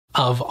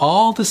Of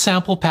all the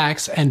sample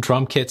packs and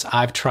drum kits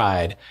I've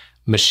tried,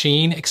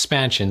 Maschine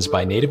Expansions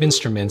by Native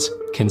Instruments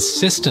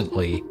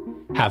consistently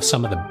have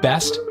some of the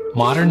best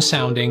modern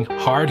sounding,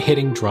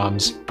 hard-hitting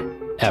drums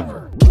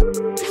ever.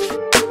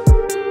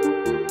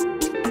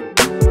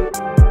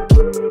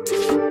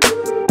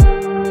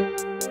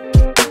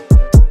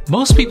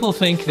 Most people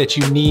think that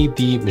you need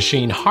the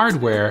Maschine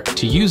hardware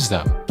to use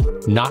them.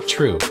 Not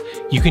true.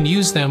 You can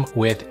use them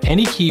with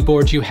any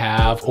keyboard you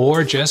have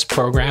or just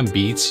program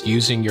beats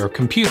using your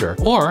computer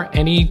or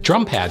any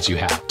drum pads you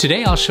have.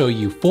 Today I'll show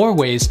you 4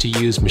 ways to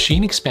use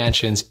Maschine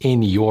Expansions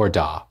in your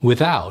DAW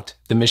without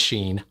the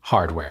Maschine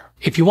hardware.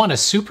 If you want a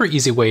super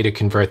easy way to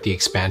convert the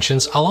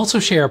expansions, I'll also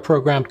share a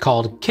program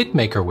called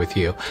KITMAKER with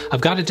you.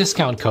 I've got a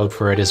discount code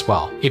for it as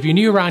well. If you're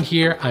new around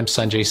here, I'm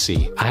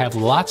SanjayC. I have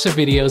lots of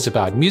videos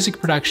about music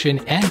production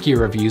and gear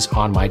reviews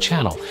on my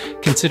channel.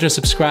 Consider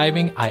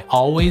subscribing. I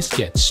always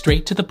get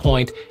straight to the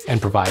point and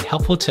provide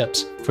helpful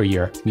tips for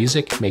your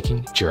music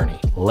making journey.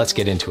 Let's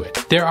get into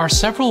it. There are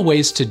several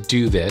ways to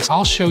do this.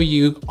 I'll show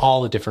you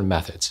all the different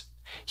methods.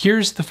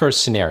 Here's the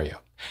first scenario.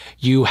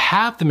 You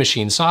have the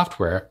Maschine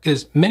software,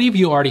 because many of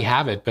you already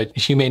have it,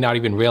 but you may not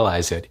even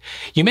realize it.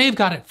 You may have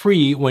got it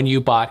free when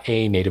you bought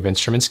a Native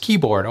Instruments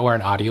keyboard or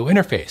an audio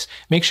interface.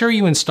 Make sure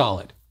you install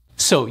it.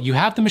 So you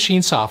have the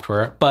Maschine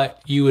software,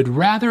 but you would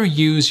rather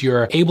use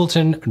your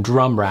Ableton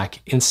drum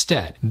rack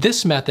instead.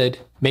 This method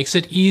makes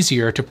it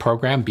easier to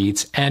program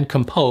beats and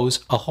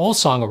compose a whole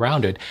song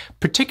around it,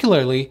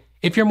 particularly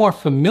if you're more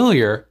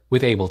familiar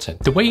with Ableton.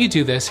 The way you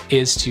do this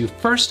is to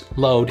first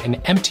load an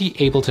empty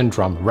Ableton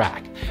drum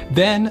rack,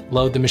 then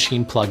load the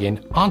Maschine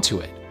plugin onto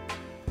it.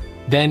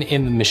 Then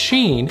in the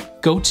Maschine,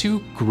 go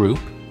to Group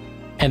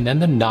and then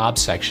the Knob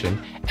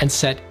section and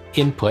set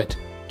Input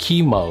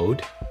Key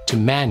Mode to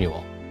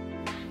Manual.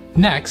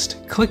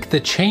 Next, click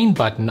the chain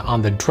button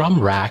on the drum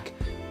rack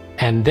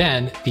and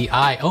then the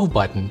I/O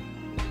button,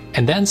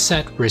 and then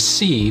set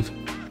Receive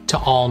to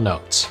All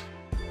Notes.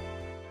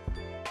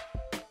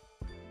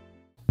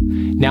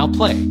 Now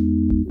play.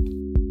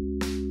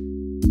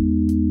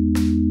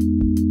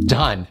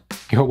 Done.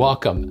 You're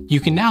welcome. You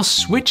can now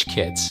switch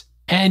kits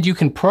and you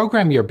can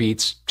program your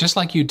beats just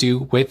like you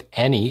do with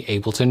any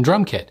Ableton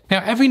drum kit.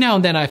 Now, every now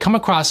and then I come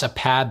across a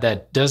pad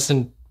that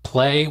doesn't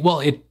play. Well,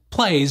 it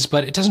plays,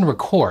 but it doesn't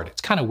record.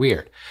 It's kind of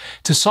weird.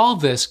 To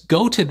solve this,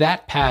 go to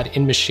that pad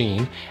in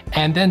Maschine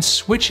and then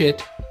switch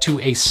it to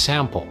a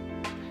sample.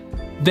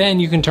 Then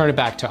you can turn it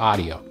back to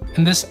audio.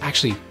 And this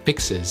actually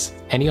fixes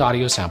any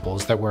audio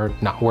samples that were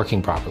not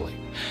working properly.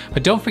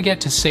 But don't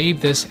forget to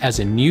save this as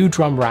a new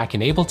drum rack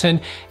in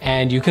Ableton,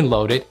 and you can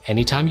load it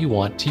anytime you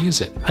want to use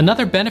it.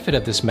 Another benefit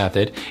of this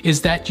method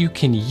is that you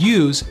can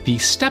use the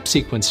step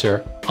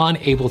sequencer on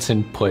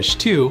Ableton Push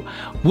 2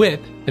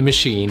 with the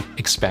Maschine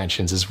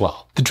Expansions as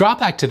well. The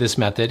drawback to this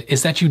method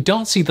is that you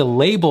don't see the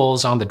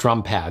labels on the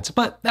drum pads,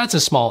 but that's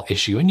a small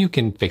issue and you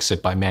can fix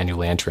it by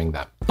manually entering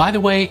them. By the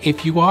way,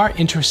 if you are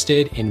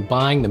interested in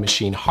buying the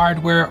Maschine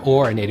hardware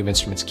or a Native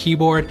Instruments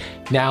keyboard,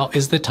 now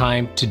is the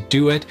time to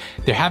do it.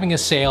 They're having a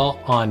sale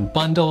on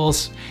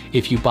bundles.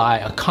 If you buy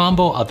a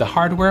combo of the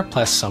hardware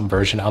plus some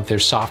version of their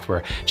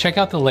software, check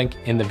out the link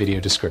in the video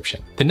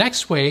description. The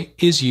next way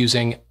is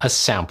using a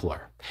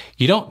sampler.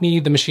 You don't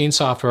need the Maschine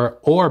software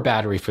or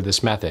battery for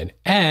this method,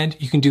 and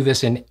you can do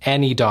this in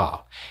any DAW.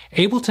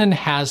 Ableton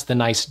has the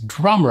nice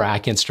drum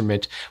rack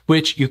instrument,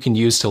 which you can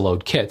use to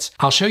load kits.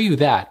 I'll show you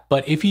that,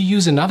 but if you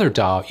use another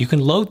DAW, you can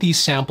load these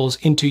samples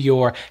into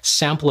your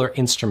sampler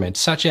instrument,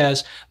 such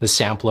as the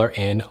sampler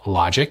in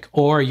Logic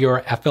or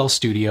your FL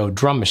Studio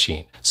drum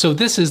machine. So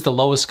this is the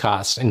lowest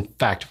cost, in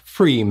fact,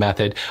 free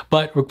method,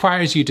 but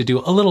requires you to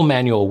do a little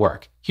manual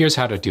work. Here's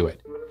how to do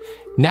it.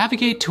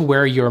 Navigate to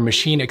where your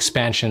Maschine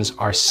expansions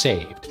are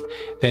saved.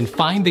 Then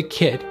find the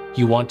kit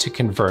you want to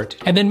convert,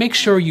 and then make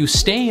sure you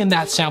stay in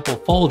that sample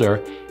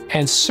folder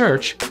and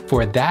search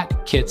for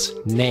that kit's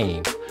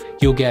name.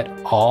 You'll get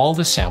all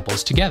the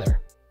samples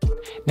together.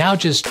 Now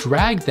just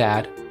drag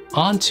that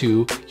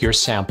onto your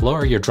sampler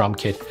or your drum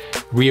kit,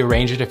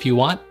 rearrange it if you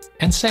want,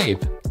 and save.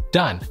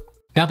 Done.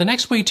 Now, the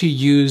next way to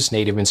use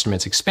Native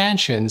Instruments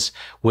Expansions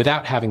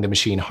without having the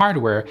Maschine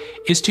hardware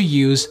is to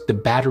use the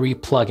battery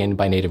plugin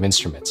by Native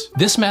Instruments.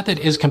 This method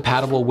is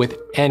compatible with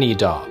any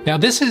DAW. Now,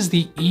 this is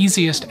the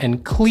easiest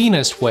and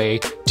cleanest way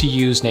to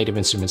use Native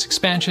Instruments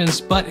Expansions,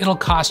 but it'll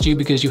cost you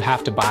because you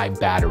have to buy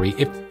battery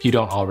if you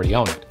don't already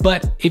own it.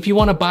 But if you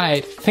want to buy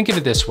it, think of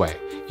it this way.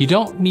 You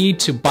don't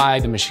need to buy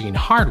the Maschine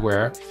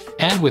hardware,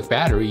 and with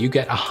battery, you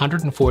get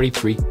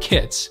 143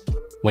 kits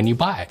when you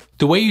buy it.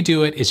 The way you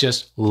do it is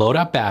just load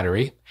up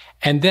battery,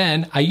 and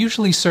then I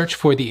usually search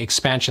for the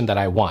expansion that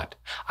I want.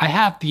 I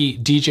have the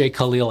DJ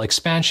Khalil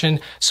expansion,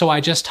 so I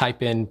just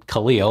type in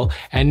Khalil,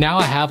 and now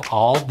I have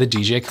all the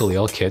DJ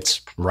Khalil kits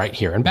right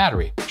here in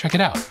battery. Check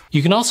it out.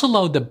 You can also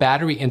load the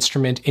battery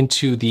instrument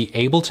into the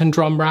Ableton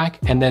drum rack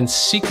and then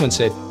sequence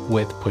it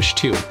with Push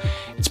 2.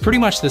 It's pretty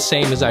much the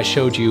same as I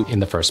showed you in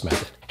the first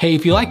method. Hey,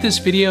 if you like this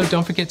video,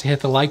 don't forget to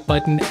hit the like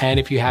button, and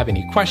if you have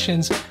any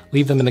questions,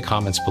 leave them in the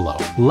comments below.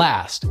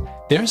 Last,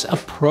 there's a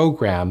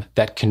program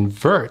that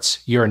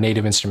converts your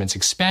Native Instruments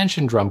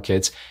expansion drum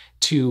kits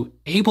to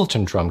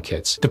Ableton drum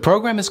kits. The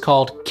program is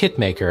called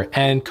KITMAKER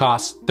and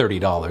costs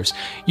 $30.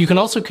 You can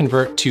also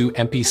convert to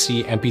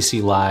MPC,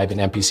 MPC Live, and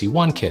MPC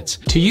One kits.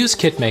 To use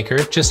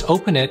KITMAKER, just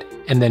open it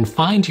and then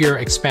find your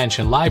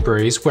expansion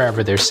libraries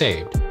wherever they're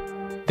saved.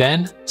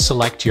 Then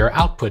select your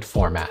output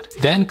format.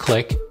 Then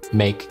click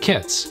Make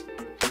Kits.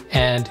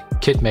 And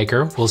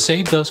KITMAKER will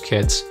save those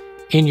kits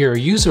in your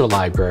user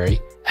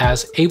library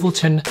as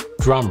Ableton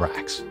drum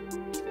racks.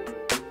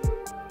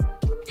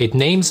 It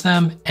names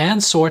them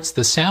and sorts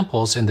the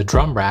samples in the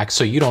drum rack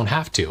so you don't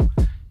have to.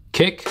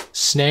 Kick,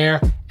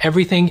 snare,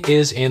 everything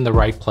is in the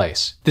right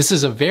place. This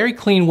is a very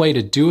clean way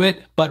to do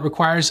it, but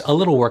requires a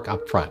little work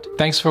up front.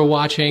 Thanks for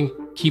watching.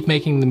 Keep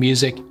making the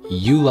music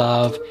you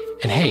love.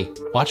 And hey,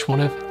 watch one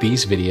of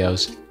these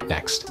videos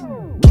next.